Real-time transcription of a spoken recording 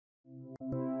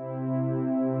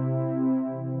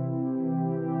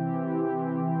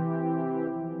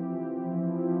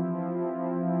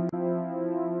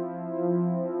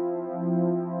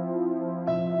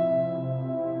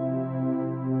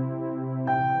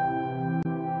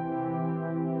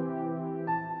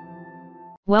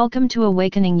Welcome to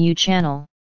Awakening You channel.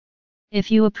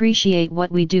 If you appreciate what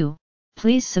we do,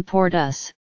 please support us.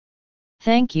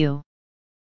 Thank you.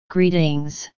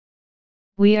 Greetings.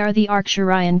 We are the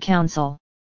Arcturian Council.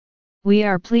 We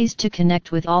are pleased to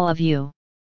connect with all of you.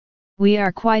 We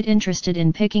are quite interested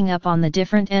in picking up on the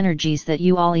different energies that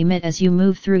you all emit as you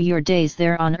move through your days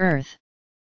there on Earth.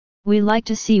 We like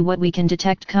to see what we can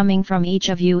detect coming from each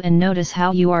of you and notice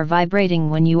how you are vibrating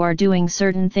when you are doing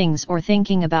certain things or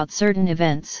thinking about certain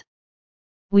events.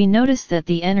 We notice that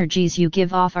the energies you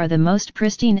give off are the most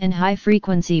pristine and high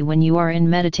frequency when you are in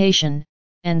meditation,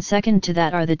 and second to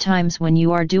that are the times when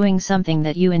you are doing something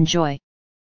that you enjoy.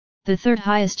 The third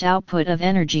highest output of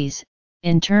energies,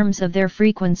 in terms of their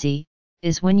frequency,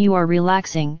 is when you are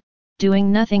relaxing,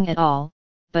 doing nothing at all,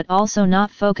 but also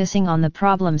not focusing on the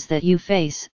problems that you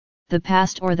face, the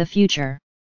past or the future.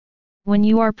 When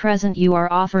you are present you are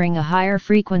offering a higher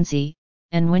frequency,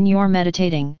 and when you're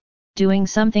meditating, doing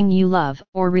something you love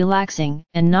or relaxing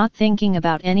and not thinking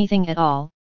about anything at all,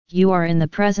 you are in the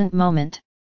present moment.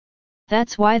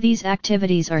 That's why these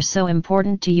activities are so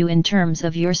important to you in terms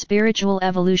of your spiritual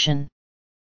evolution.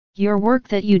 Your work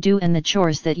that you do and the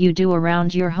chores that you do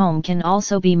around your home can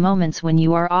also be moments when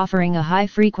you are offering a high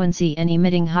frequency and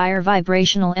emitting higher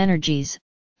vibrational energies,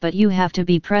 but you have to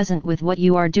be present with what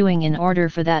you are doing in order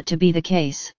for that to be the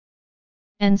case.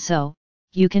 And so,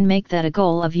 you can make that a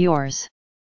goal of yours.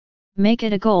 Make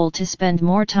it a goal to spend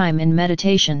more time in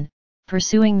meditation,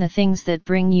 pursuing the things that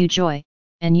bring you joy,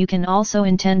 and you can also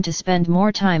intend to spend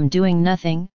more time doing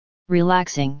nothing,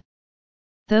 relaxing.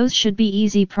 Those should be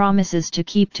easy promises to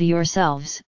keep to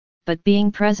yourselves, but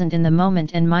being present in the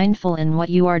moment and mindful in what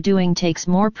you are doing takes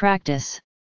more practice.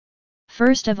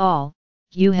 First of all,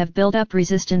 you have built up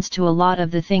resistance to a lot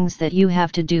of the things that you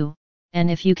have to do,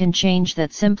 and if you can change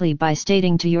that simply by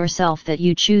stating to yourself that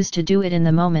you choose to do it in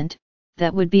the moment,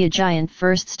 that would be a giant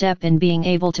first step in being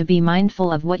able to be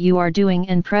mindful of what you are doing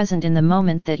and present in the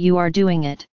moment that you are doing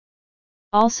it.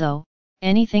 Also,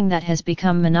 anything that has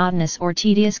become monotonous or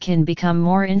tedious can become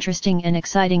more interesting and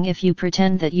exciting if you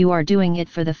pretend that you are doing it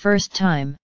for the first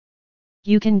time.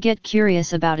 You can get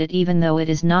curious about it even though it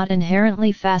is not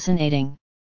inherently fascinating.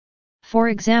 For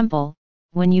example,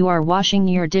 when you are washing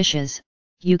your dishes,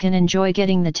 you can enjoy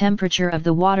getting the temperature of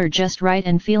the water just right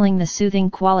and feeling the soothing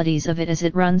qualities of it as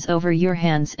it runs over your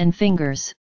hands and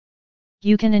fingers.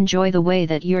 You can enjoy the way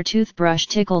that your toothbrush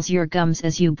tickles your gums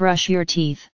as you brush your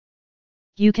teeth.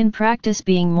 You can practice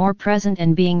being more present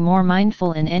and being more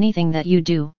mindful in anything that you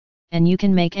do, and you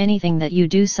can make anything that you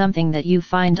do something that you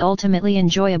find ultimately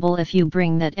enjoyable if you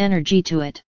bring that energy to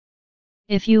it.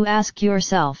 If you ask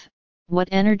yourself, what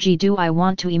energy do I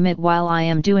want to emit while I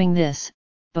am doing this,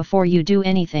 before you do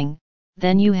anything,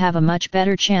 then you have a much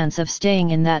better chance of staying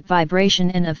in that vibration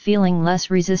and of feeling less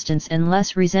resistance and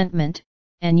less resentment,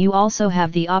 and you also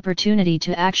have the opportunity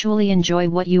to actually enjoy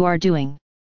what you are doing.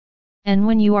 And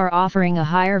when you are offering a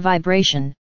higher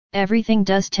vibration, everything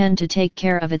does tend to take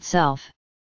care of itself.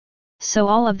 So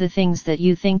all of the things that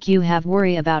you think you have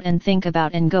worry about and think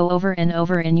about and go over and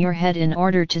over in your head in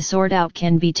order to sort out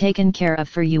can be taken care of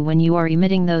for you when you are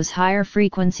emitting those higher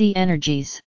frequency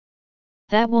energies.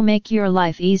 That will make your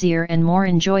life easier and more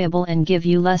enjoyable and give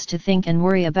you less to think and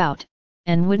worry about,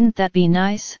 and wouldn't that be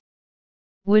nice?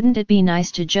 Wouldn't it be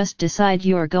nice to just decide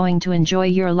you're going to enjoy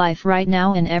your life right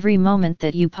now in every moment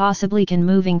that you possibly can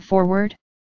moving forward?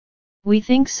 We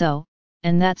think so,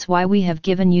 and that's why we have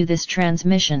given you this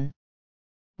transmission.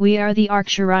 We are the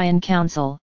Arcturian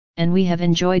Council, and we have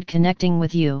enjoyed connecting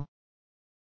with you.